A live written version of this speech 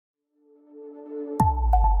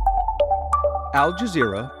Al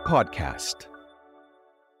Jazeera Podcast.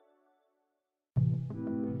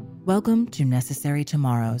 Welcome to Necessary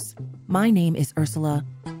Tomorrows. My name is Ursula.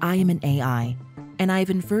 I am an AI, and I have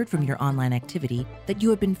inferred from your online activity that you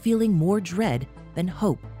have been feeling more dread than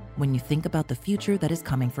hope when you think about the future that is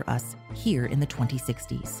coming for us here in the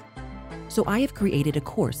 2060s. So I have created a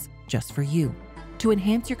course just for you to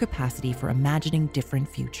enhance your capacity for imagining different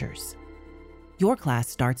futures. Your class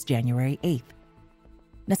starts January 8th.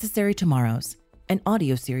 Necessary Tomorrows, an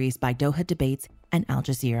audio series by Doha Debates and Al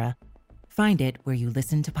Jazeera. Find it where you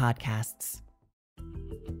listen to podcasts.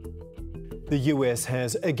 The US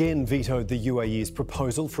has again vetoed the UAE's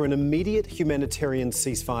proposal for an immediate humanitarian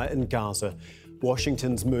ceasefire in Gaza.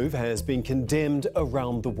 Washington's move has been condemned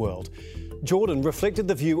around the world. Jordan reflected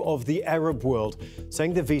the view of the Arab world,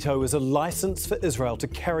 saying the veto is a license for Israel to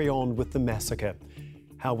carry on with the massacre.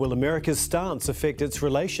 How will America's stance affect its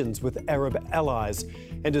relations with Arab allies?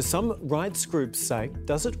 And as some rights groups say,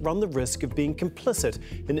 does it run the risk of being complicit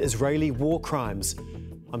in Israeli war crimes?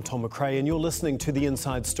 I'm Tom McRae, and you're listening to the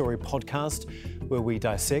Inside Story podcast, where we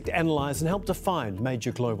dissect, analyse and help define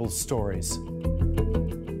major global stories.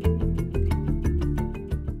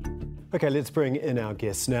 OK, let's bring in our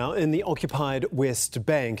guests now. In the occupied West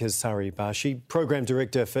Bank is Sari Bashi, Programme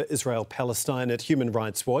Director for Israel-Palestine at Human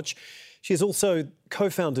Rights Watch. She has also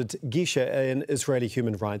co-founded Gisha, an Israeli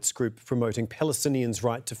human rights group promoting Palestinians'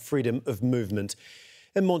 right to freedom of movement.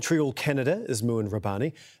 In Montreal, Canada, is Muin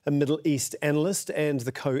Rabbani, a Middle East analyst and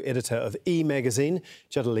the co-editor of E! Magazine,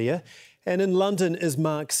 Jadaliyya. And in London is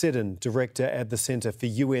Mark Seddon, director at the Centre for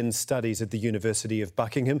UN Studies at the University of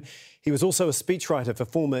Buckingham. He was also a speechwriter for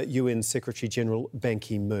former UN Secretary-General Ban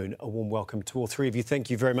Ki-moon. A warm welcome to all three of you.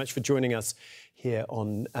 Thank you very much for joining us here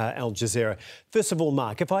on Al Jazeera. First of all,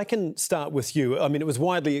 Mark, if I can start with you. I mean, it was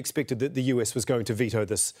widely expected that the US was going to veto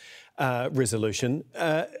this resolution.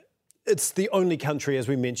 It's the only country, as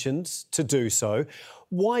we mentioned, to do so.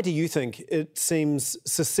 Why do you think it seems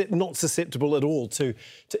not susceptible at all to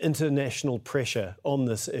international pressure on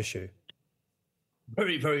this issue?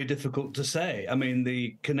 Very, very difficult to say. I mean,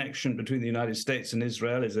 the connection between the United States and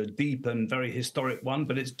Israel is a deep and very historic one,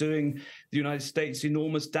 but it's doing the United States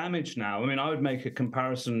enormous damage now. I mean, I would make a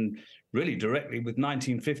comparison really directly with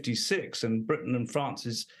 1956 and Britain and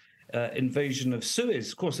France's invasion of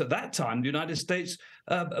Suez. Of course, at that time, the United States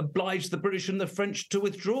obliged the British and the French to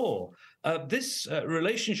withdraw. This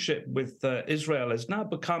relationship with Israel has now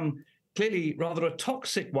become clearly rather a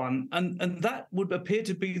toxic one, and that would appear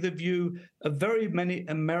to be the view of very many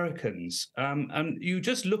Americans. And you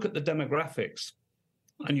just look at the demographics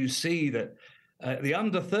and you see that the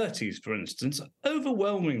under-30s, for instance,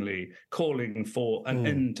 overwhelmingly calling for an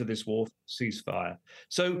end to this war ceasefire.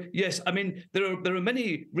 So, yes, I mean, there are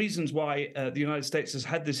many reasons why the United States has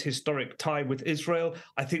had this historic tie with Israel.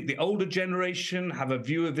 I think the older generation have a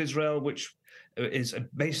view of Israel which is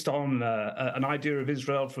based on an idea of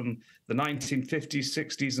Israel from the 1950s,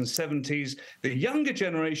 60s and 70s. The younger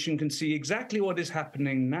generation can see exactly what is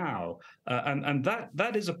happening now. And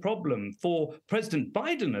that is a problem for President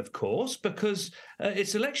Biden, of course, because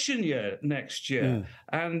it's election year next year.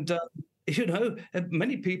 And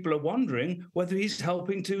many people are wondering whether he's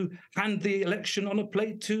helping to hand the election on a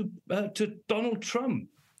plate to Donald Trump.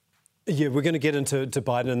 Yeah, we're going to get into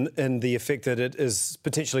Biden and the effect that it is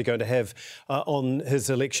potentially going to have on his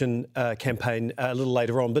election campaign a little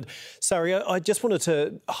later on. But, Sari, I just wanted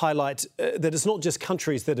to highlight that it's not just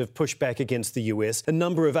countries that have pushed back against the US. A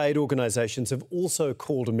number of aid organisations have also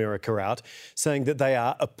called America out, saying that they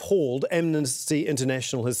are appalled. Amnesty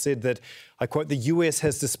International has said that, I quote, the US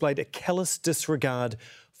has displayed a callous disregard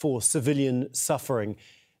for civilian suffering.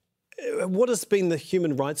 What has been the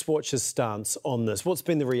Human Rights Watch's stance on this? What's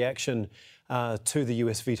been the reaction to the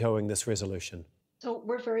US vetoing this resolution? So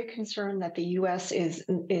we're very concerned that the U.S.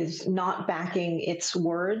 is not backing its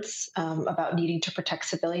words about needing to protect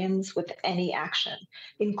civilians with any action,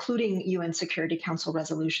 including UN Security Council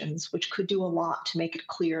resolutions, which could do a lot to make it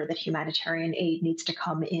clear that humanitarian aid needs to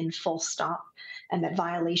come in full stop and that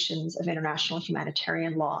violations of international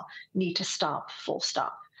humanitarian law need to stop full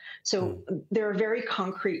stop. So there are very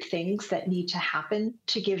concrete things that need to happen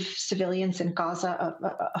to give civilians in Gaza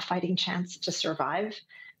a fighting chance to survive.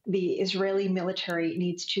 The Israeli military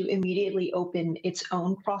needs to immediately open its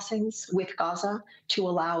own crossings with Gaza to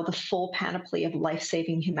allow the full panoply of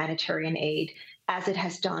life-saving humanitarian aid, as it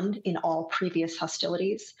has done in all previous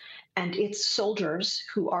hostilities. And its soldiers,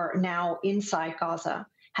 who are now inside Gaza,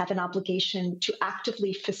 have an obligation to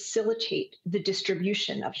actively facilitate the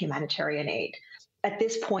distribution of humanitarian aid. At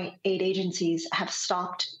this point, aid agencies have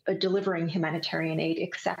stopped delivering humanitarian aid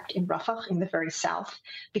except in Rafah in the very south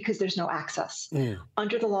because there's no access.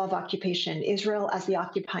 Under the law of occupation, Israel, as the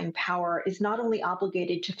occupying power, is not only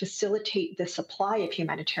obligated to facilitate the supply of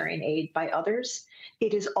humanitarian aid by others,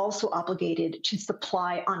 it is also obligated to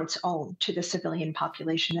supply on its own to the civilian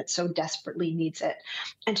population that so desperately needs it.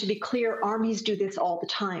 And to be clear, armies do this all the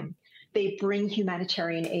time. They bring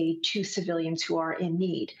humanitarian aid to civilians who are in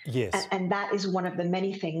need. Yes. And that is one of the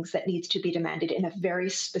many things that needs to be demanded in a very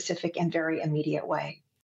specific and very immediate way.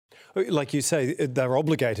 Like you say, they're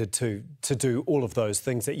obligated to do all of those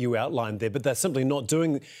things that you outlined there, but they're simply not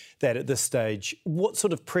doing that at this stage. What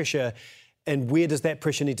sort of pressure and where does that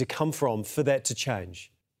pressure need to come from for that to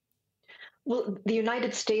change? Well, the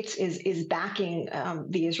United States is backing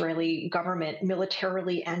the Israeli government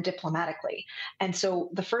militarily and diplomatically. And so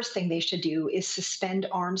the first thing they should do is suspend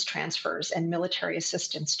arms transfers and military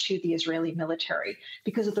assistance to the Israeli military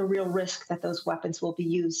because of the real risk that those weapons will be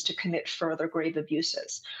used to commit further grave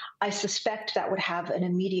abuses. I suspect that would have an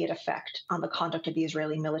immediate effect on the conduct of the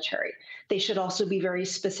Israeli military. They should also be very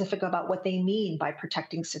specific about what they mean by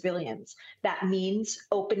protecting civilians. That means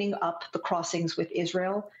opening up the crossings with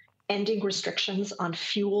Israel, ending restrictions on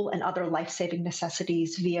fuel and other life-saving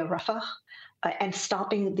necessities via Rafah, and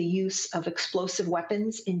stopping the use of explosive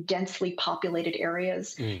weapons in densely populated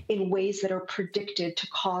areas in ways that are predicted to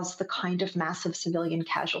cause the kind of massive civilian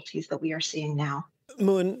casualties that we are seeing now.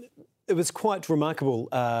 Muin, it was quite remarkable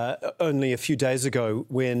only a few days ago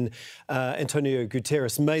when Antonio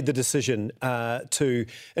Guterres made the decision to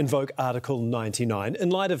invoke Article 99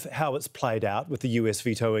 in light of how it's played out with the US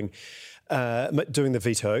doing the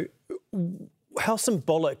veto. How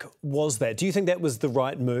symbolic was that? Do you think that was the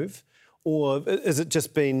right move? Or has it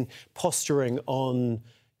just been posturing on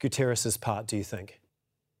Guterres' part, do you think?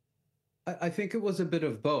 I think it was a bit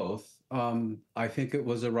of both. I think it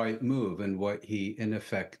was a right move. And what he, in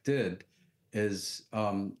effect, did is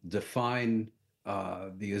define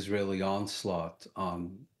the Israeli onslaught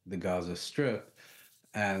on the Gaza Strip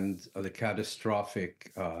and the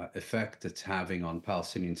catastrophic effect it's having on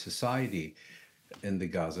Palestinian society in the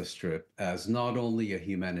Gaza Strip as not only a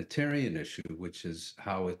humanitarian issue, which is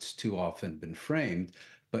how it's too often been framed,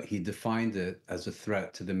 but he defined it as a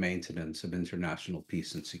threat to the maintenance of international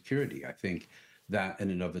peace and security. I think that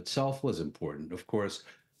in and of itself was important. Of course,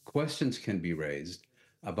 questions can be raised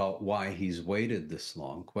about why he's waited this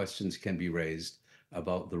long. Questions can be raised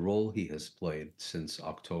about the role he has played since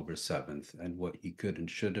October 7th and what he could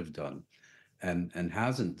and should have done and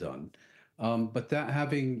hasn't done. But that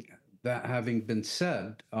having been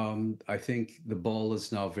said, I think the ball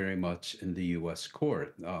is now very much in the U.S.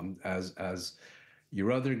 court. As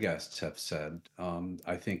your other guests have said,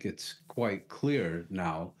 I think it's quite clear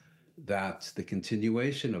now that the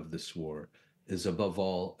continuation of this war is above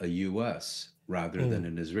all a U.S. rather than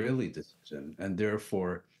an Israeli decision. And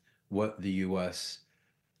therefore, what the U.S.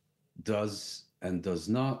 does and does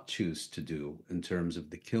not choose to do in terms of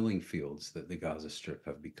the killing fields that the Gaza Strip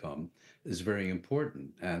have become is very important.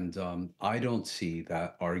 And I don't see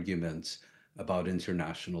that arguments about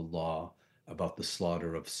international law, about the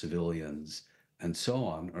slaughter of civilians, and so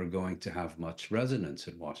on are going to have much resonance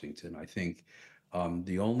in Washington. I think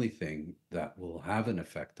the only thing that will have an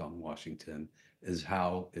effect on Washington is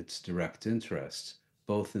how its direct interests,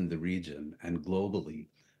 both in the region and globally,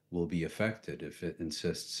 will be affected if it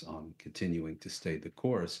insists on continuing to stay the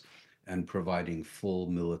course and providing full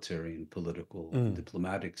military and political and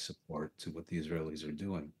diplomatic support to what the Israelis are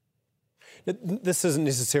doing. This isn't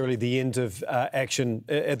necessarily the end of action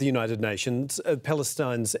at the United Nations.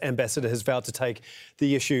 Palestine's ambassador has vowed to take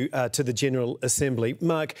the issue to the General Assembly.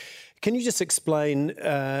 Mark, can you just explain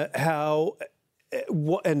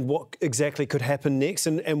what exactly could happen next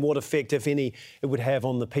and what effect, if any, it would have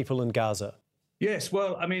on the people in Gaza? Yes,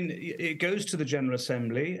 well, I mean, it goes to the General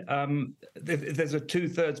Assembly. If there's a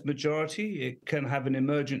two-thirds majority, it can have an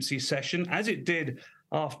emergency session, as it did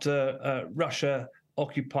after Russia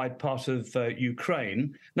occupied part of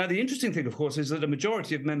Ukraine. Now, the interesting thing, of course, is that a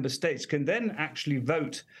majority of member states can then actually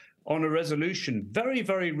vote on a resolution, very,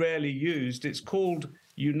 very rarely used. It's called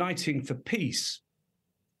Uniting for Peace.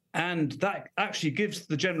 And that actually gives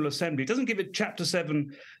the General Assembly, it doesn't give it Chapter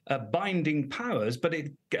 7 binding powers, but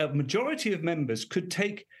a majority of members could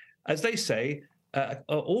take, as they say,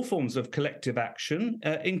 all forms of collective action,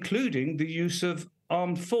 including the use of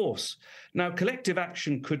armed force. Now, collective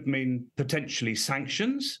action could mean potentially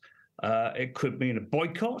sanctions. It could mean a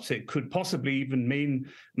boycott. It could possibly even mean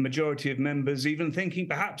a majority of members even thinking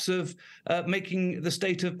perhaps of making the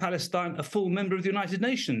state of Palestine a full member of the United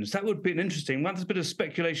Nations. That would be an interesting one. There's a bit of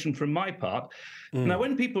speculation from my part. Now,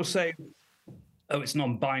 when people say oh, it's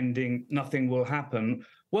non-binding, nothing will happen.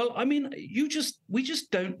 Well, I mean, we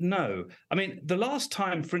just don't know. I mean, the last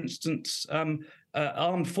time, for instance,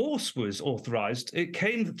 armed force was authorized, it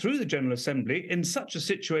came through the General Assembly in such a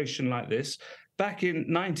situation like this back in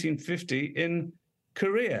 1950 in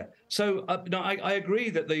Korea. So no, I agree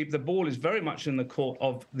that the ball is very much in the court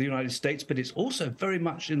of the United States, but it's also very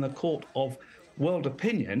much in the court of world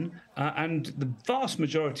opinion. And the vast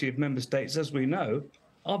majority of member states, as we know,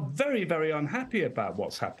 are very, very unhappy about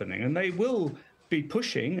what's happening. And they will be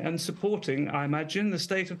pushing and supporting, I imagine, the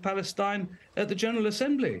state of Palestine at the General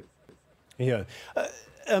Assembly. Yeah.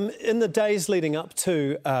 In the days leading up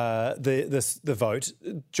to the vote,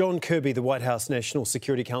 John Kirby, the White House National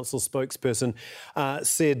Security Council spokesperson,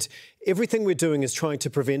 said everything we're doing is trying to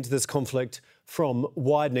prevent this conflict from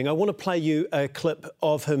widening. I want to play you a clip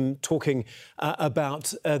of him talking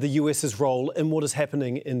about the US's role in what is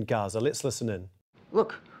happening in Gaza. Let's listen in.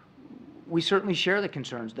 Look, we certainly share the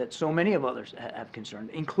concerns that so many of others have concerned,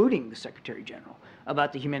 including the Secretary General,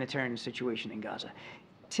 about the humanitarian situation in Gaza.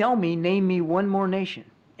 Name me one more nation,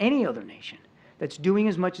 any other nation, that's doing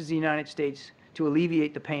as much as the United States to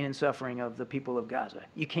alleviate the pain and suffering of the people of Gaza.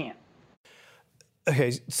 You can't.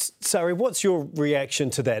 Okay, Sari, what's your reaction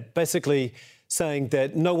to that? Basically saying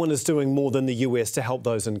that no one is doing more than the US to help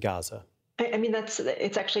those in Gaza. I mean,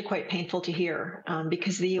 it's actually quite painful to hear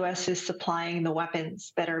because the U.S. is supplying the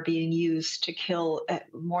weapons that are being used to kill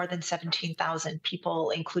more than 17,000 people,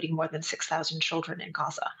 including more than 6,000 children in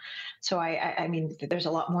Gaza. So, I mean, there's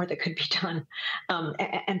a lot more that could be done.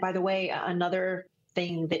 And by the way, another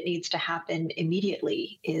thing that needs to happen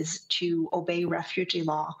immediately is to obey refugee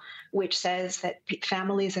law, which says that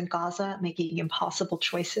families in Gaza making impossible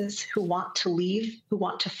choices who want to leave, who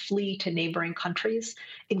want to flee to neighboring countries,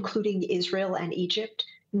 including Israel and Egypt,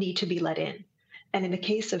 need to be let in. And in the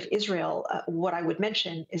case of Israel, what I would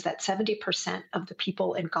mention is that 70% of the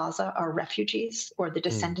people in Gaza are refugees or the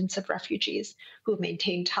descendants of refugees who have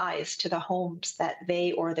maintained ties to the homes that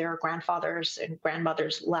they or their grandfathers and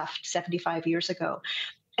grandmothers left 75 years ago.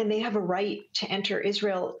 And they have a right to enter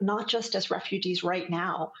Israel, not just as refugees right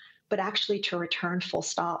now, but actually to return full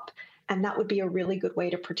stop. And that would be a really good way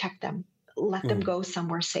to protect them. Let them go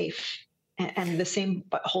somewhere safe. And the same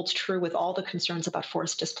holds true with all the concerns about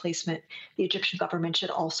forced displacement. The Egyptian government should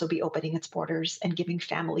also be opening its borders and giving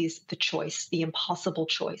families the choice, the impossible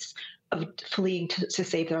choice of fleeing to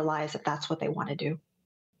save their lives if that's what they want to do.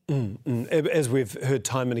 As we've heard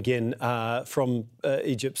time and again from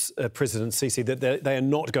Egypt's President Sisi, that they are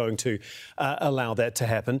not going to allow that to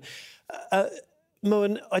happen.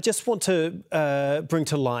 Moen, I just want to bring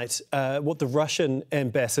to light what the Russian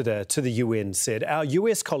ambassador to the UN said. Our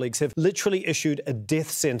US colleagues have literally issued a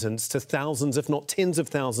death sentence to thousands, if not tens of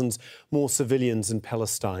thousands, more civilians in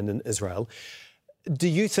Palestine and Israel. Do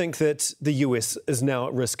you think that the US is now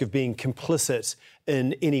at risk of being complicit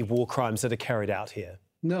in any war crimes that are carried out here?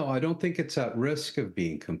 No, I don't think it's at risk of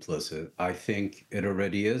being complicit. I think it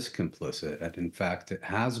already is complicit. And in fact, it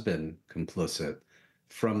has been complicit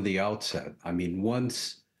from the outset. I mean,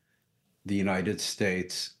 once the United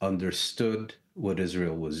States understood what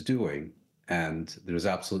Israel was doing, and there's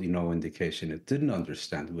absolutely no indication it didn't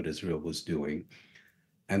understand what Israel was doing,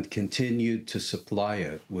 and continued to supply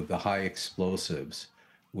it with the high explosives,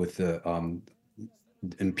 with the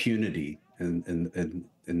impunity in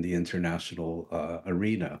the international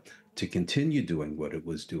arena, to continue doing what it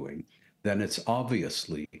was doing, then it's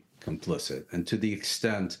obviously complicit. And to the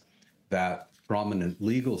extent that prominent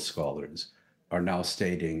legal scholars are now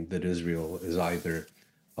stating that Israel is either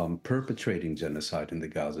perpetrating genocide in the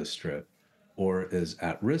Gaza Strip or is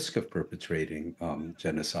at risk of perpetrating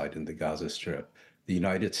genocide in the Gaza Strip, the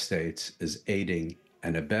United States is aiding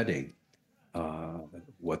and abetting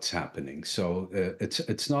what's happening. So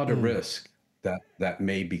it's not a risk that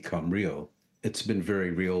may become real. It's been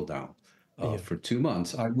very real now for 2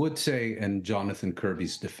 months. I would say, in Jonathan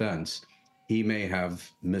Kirby's defense, he may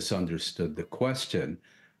have misunderstood the question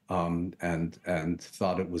and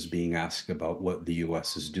thought it was being asked about what the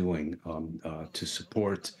U.S. is doing to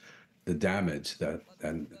support the damage that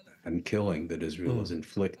and killing that Israel is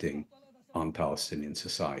inflicting on Palestinian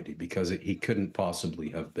society, because he couldn't possibly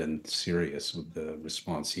have been serious with the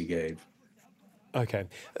response he gave. OK.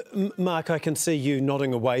 Mark, I can see you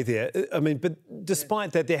nodding away there. I mean, but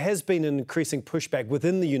despite that, there has been an increasing pushback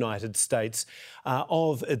within the United States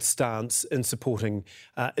of its stance in supporting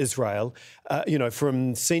Israel,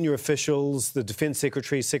 from senior officials, the Defence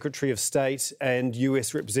Secretary, Secretary of State and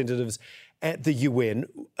US representatives at the UN.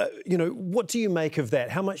 What do you make of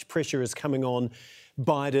that? How much pressure is coming on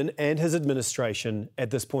Biden and his administration at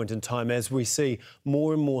this point in time as we see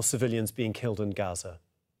more and more civilians being killed in Gaza?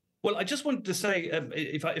 Well, I just wanted to say,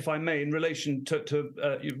 if I may, in relation to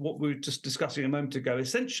what we were just discussing a moment ago,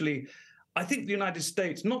 essentially, I think the United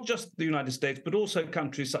States, not just the United States, but also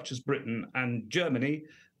countries such as Britain and Germany,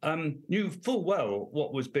 knew full well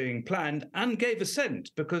what was being planned and gave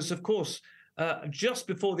assent because, of course, just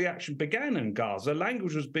before the action began in Gaza,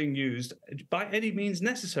 language was being used by any means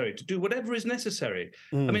necessary to do whatever is necessary.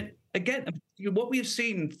 I mean, again, what we've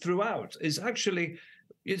seen throughout is actually,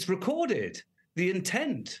 it's recorded the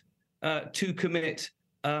intent to commit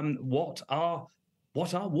what are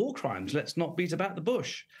war crimes. Let's not beat about the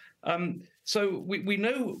bush. So we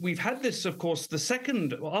know we've had this, of course, the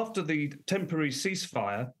second, after the temporary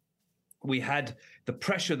ceasefire, we had the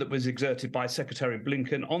pressure that was exerted by Secretary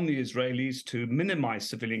Blinken on the Israelis to minimize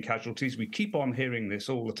civilian casualties. We keep on hearing this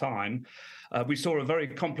all the time. We saw a very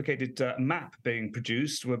complicated map being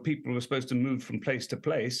produced where people were supposed to move from place to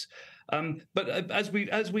place. But as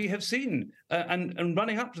we have seen, and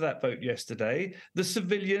running up to that vote yesterday, the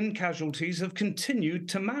civilian casualties have continued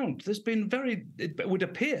to mount. There's been it would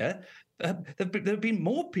appear, there have been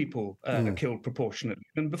more people killed proportionately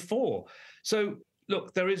than before. So,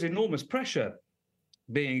 look, there is enormous pressure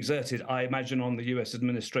being exerted, I imagine, on the US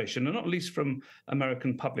administration, and not least from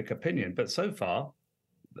American public opinion. But so far,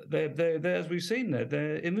 they're as we've seen,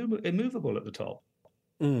 they're immovable at the top.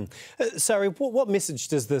 Sari, what message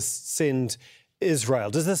does this send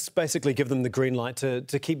Israel? Does this basically give them the green light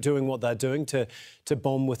to keep doing what they're doing, to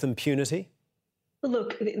bomb with impunity?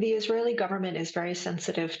 Look, the Israeli government is very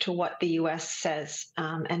sensitive to what the U.S. says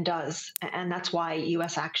and does, and that's why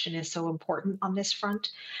U.S. action is so important on this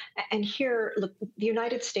front. And here, look, the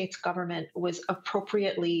United States government was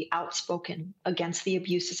appropriately outspoken against the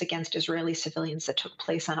abuses against Israeli civilians that took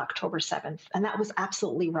place on October 7th, and that was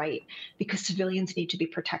absolutely right, because civilians need to be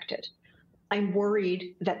protected. I'm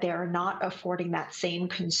worried that they are not affording that same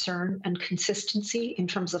concern and consistency in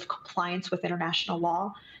terms of compliance with international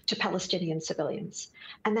law to Palestinian civilians.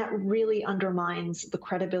 And that really undermines the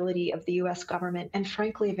credibility of the US government and,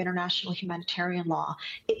 frankly, of international humanitarian law.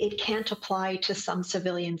 It can't apply to some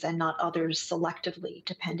civilians and not others selectively,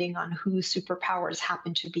 depending on who superpowers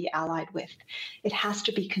happen to be allied with. It has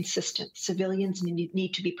to be consistent. Civilians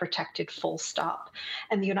need to be protected, full stop.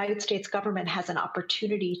 And the United States government has an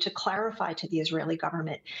opportunity to clarify to the Israeli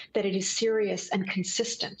government that it is serious and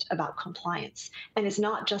consistent about compliance and is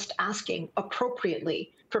not just asking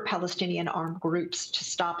appropriately for Palestinian armed groups to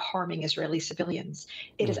stop harming Israeli civilians.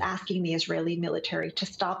 It is asking the Israeli military to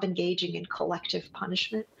stop engaging in collective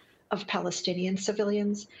punishment of Palestinian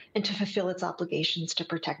civilians and to fulfill its obligations to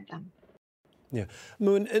protect them. Yeah.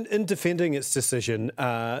 Moon, in defending its decision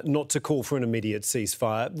not to call for an immediate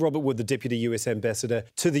ceasefire, Robert Wood, the Deputy US Ambassador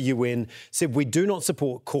to the UN, said, "We do not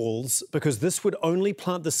support calls because this would only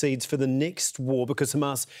plant the seeds for the next war because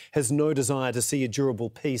Hamas has no desire to see a durable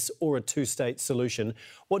peace or a two-state solution."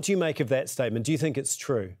 What do you make of that statement? Do you think it's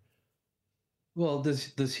true? Well,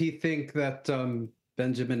 does he think that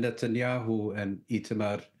Benjamin Netanyahu and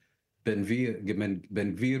Itamar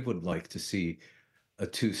Ben-Gvir would like to see a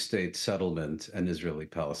two-state settlement and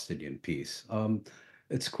Israeli-Palestinian peace?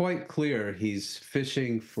 It's quite clear he's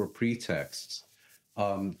fishing for pretexts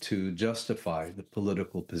to justify the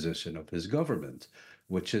political position of his government,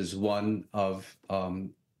 which is one of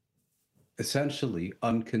essentially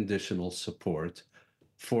unconditional support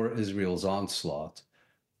for Israel's onslaught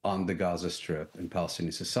on the Gaza Strip and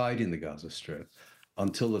Palestinian society in the Gaza Strip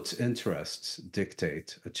until its interests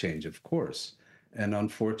dictate a change of course. And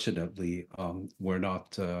unfortunately, we're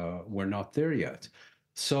not there yet.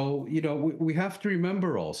 So, we have to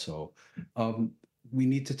remember also, we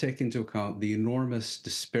need to take into account the enormous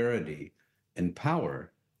disparity in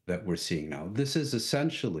power that we're seeing now. This is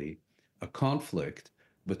essentially a conflict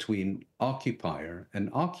between occupier and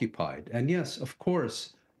occupied. And yes, of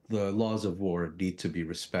course, the laws of war need to be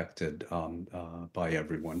respected by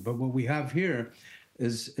everyone. But what we have here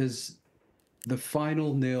is the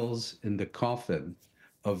final nails in the coffin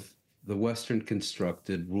of the Western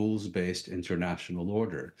constructed rules-based international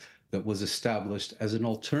order that was established as an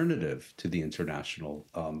alternative to the international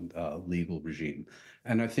legal regime.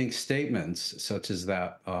 And I think statements such as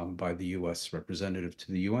that by the US representative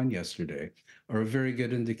to the UN yesterday are a very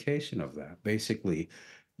good indication of that. Basically,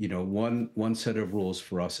 one set of rules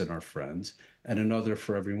for us and our friends and another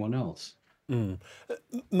for everyone else.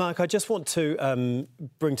 Mark, I just want to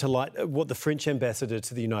bring to light what the French ambassador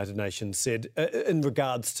to the United Nations said in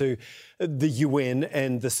regards to the UN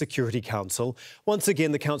and the Security Council. Once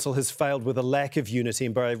again, the Council has failed with a lack of unity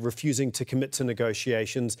and by refusing to commit to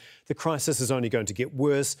negotiations. The crisis is only going to get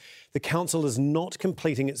worse. The Council is not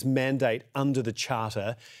completing its mandate under the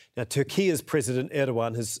Charter. Now, Turkey's President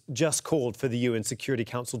Erdogan has just called for the UN Security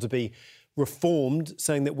Council to be reformed,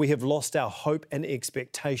 saying that we have lost our hope and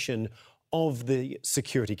expectation of the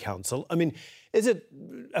Security Council. I mean, is it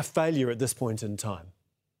a failure at this point in time?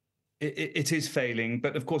 It is failing,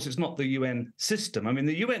 but of course it's not the UN system. I mean,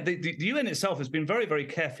 the UN itself has been very, very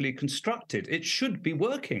carefully constructed. It should be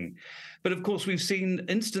working. But of course, we've seen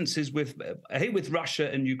instances with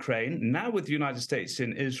Russia and Ukraine, now with the United States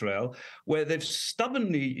in Israel, where they've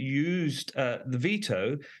stubbornly used the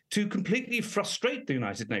veto to completely frustrate the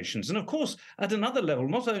United Nations. And of course, at another level,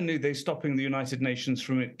 not only are they stopping the United Nations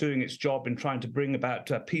from doing its job in trying to bring about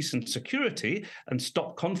peace and security and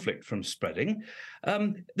stop conflict from spreading,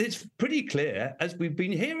 it's pretty clear, as we've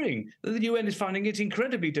been hearing, that the UN is finding it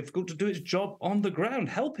incredibly difficult to do its job on the ground,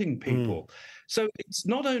 helping people. So it's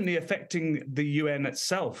not only affecting the UN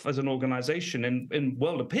itself as an organization in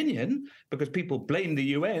world opinion, because people blame the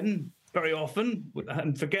UN very often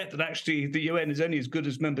and forget that actually the UN is only as good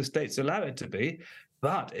as member states allow it to be,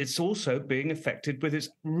 but it's also being affected with its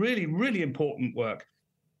really, really important work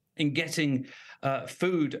in getting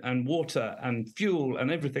food and water and fuel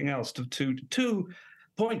and everything else to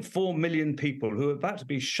 2.4 million people who are about to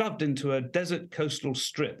be shoved into a desert coastal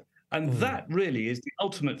strip. And that really is the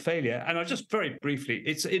ultimate failure. And I just very briefly,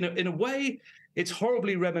 it's in a way, it's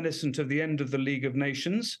horribly reminiscent of the end of the League of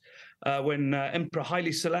Nations when Emperor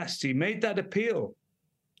Haile Selassie made that appeal.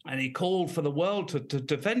 And he called for the world to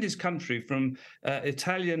defend his country from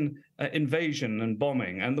Italian invasion and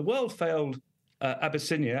bombing. And the world failed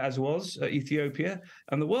Abyssinia, as was Ethiopia.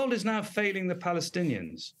 And the world is now failing the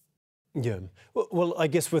Palestinians. Yeah. Well, I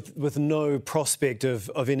guess with no prospect of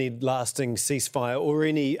any lasting ceasefire or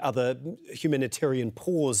any other humanitarian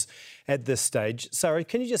pause at this stage, Sarah,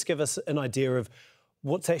 can you just give us an idea of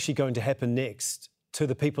what's actually going to happen next to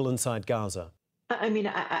the people inside Gaza? I mean,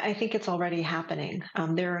 I think it's already happening.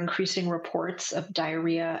 There are increasing reports of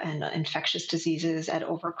diarrhea and infectious diseases at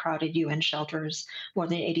overcrowded UN shelters. More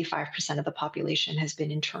than 85% of the population has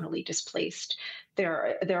been internally displaced.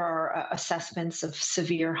 There are assessments of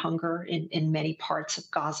severe hunger in many parts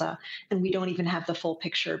of Gaza, and we don't even have the full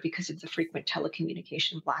picture because of the frequent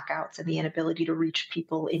telecommunication blackouts and the inability to reach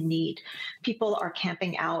people in need. People are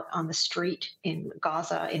camping out on the street in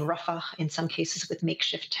Gaza, in Rafah, in some cases with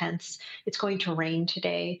makeshift tents. It's going to rain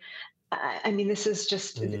today. I mean, this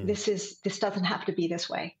doesn't have to be this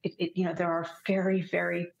way. There are very,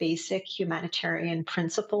 very basic humanitarian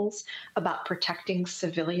principles about protecting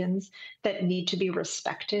civilians that need to be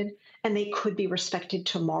respected, and they could be respected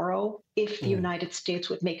tomorrow if the United States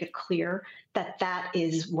would make it clear that that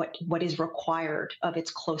is what is required of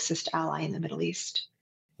its closest ally in the Middle East.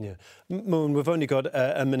 Yeah. Moon, we've only got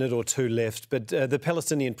a minute or two left, but the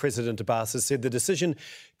Palestinian President Abbas has said the decision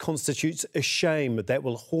constitutes a shame that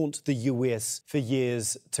will haunt the US for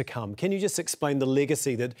years to come. Can you just explain the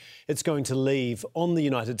legacy that it's going to leave on the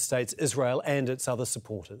United States, Israel and its other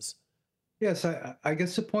supporters? Yes, I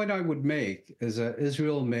guess the point I would make is that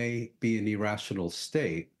Israel may be an irrational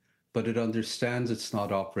state, but it understands it's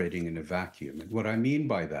not operating in a vacuum. And what I mean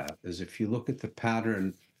by that is if you look at the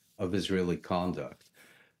pattern of Israeli conduct,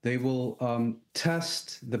 they will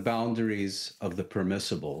test the boundaries of the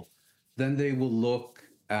permissible. Then they will look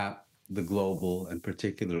at the global and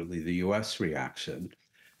particularly the US reaction.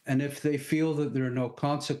 And if they feel that there are no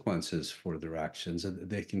consequences for their actions and that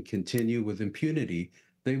they can continue with impunity,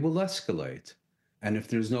 they will escalate. And if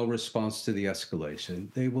there's no response to the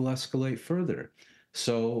escalation, they will escalate further.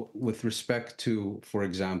 So with respect to, for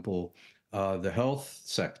example, the health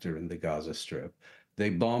sector in the Gaza Strip, they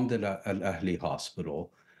bombed Al-Ahli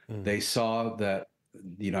hospital. They saw that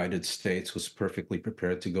the United States was perfectly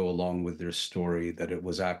prepared to go along with their story that it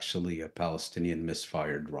was actually a Palestinian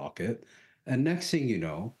misfired rocket. And next thing you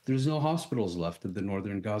know, there's no hospitals left in the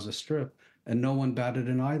northern Gaza Strip, and no one batted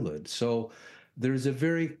an eyelid. So there's a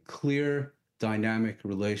very clear dynamic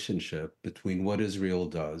relationship between what Israel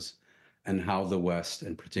does and how the West,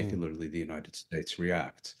 and particularly the United States,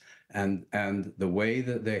 reacts. And the way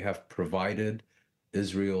that they have provided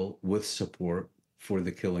Israel with support for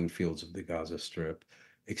the killing fields of the Gaza Strip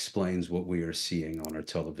explains what we are seeing on our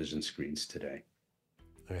television screens today.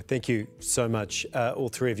 Okay, thank you so much, all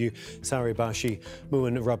three of you, Sari Bashi,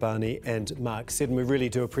 Muin Rabbani and Mark Seddon. We really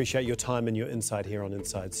do appreciate your time and your insight here on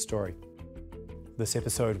Inside Story. This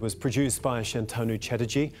episode was produced by Shantanu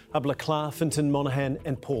Chatterjee, Abla Clark, Finton Monaghan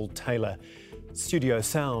and Paul Taylor. Studio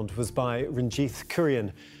sound was by Ranjith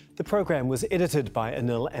Kurian. The program was edited by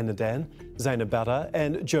Anil Anadan, Zainab Bada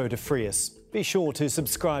and Joe DeFrias. Be sure to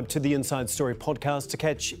subscribe to the Inside Story podcast to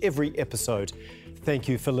catch every episode. Thank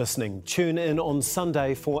you for listening. Tune in on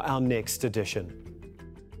Sunday for our next edition.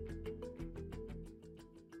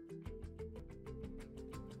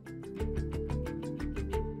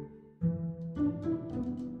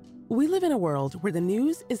 We live in a world where the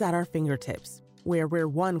news is at our fingertips, where we're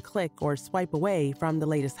one click or swipe away from the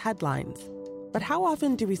latest headlines. But how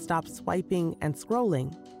often do we stop swiping and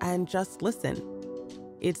scrolling and just listen?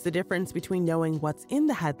 It's the difference between knowing what's in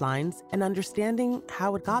the headlines and understanding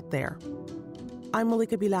how it got there. I'm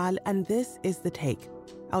Malika Bilal, and this is The Take,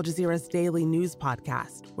 Al Jazeera's daily news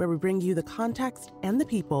podcast, where we bring you the context and the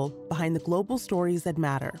people behind the global stories that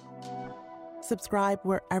matter. Subscribe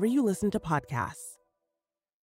wherever you listen to podcasts.